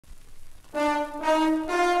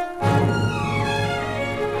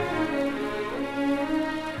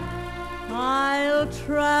I'll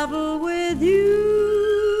travel with you.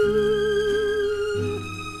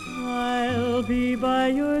 I'll be by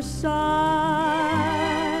your side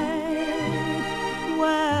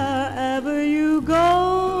wherever you go,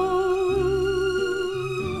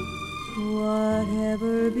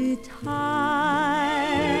 whatever betide.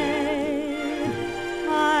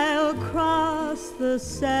 I'll cross the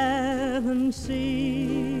 7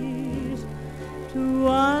 seas to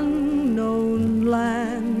unknown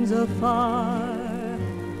lands afar.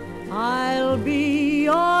 I'll be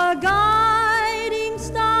your guiding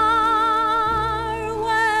star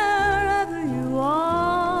wherever you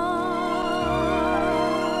are.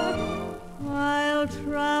 I'll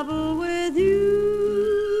travel with you.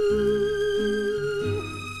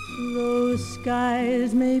 Those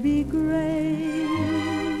skies may be gray,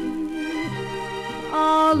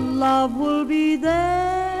 our love will be there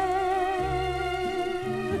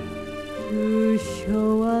to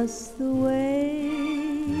show us the way.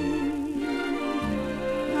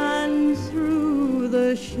 And through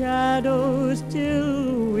the shadows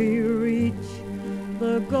till we reach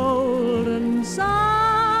the golden sunrise,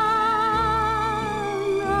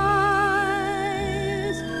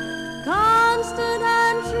 constant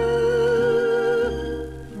and true,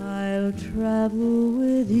 I'll travel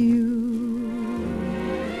with you.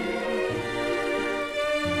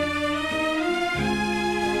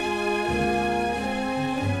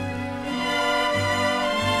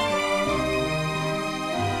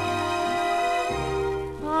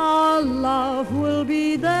 Love will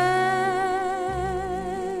be there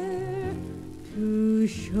to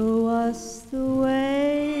show us the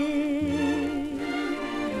way,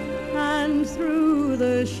 and through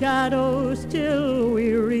the shadows till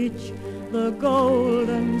we reach the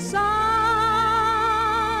golden sun.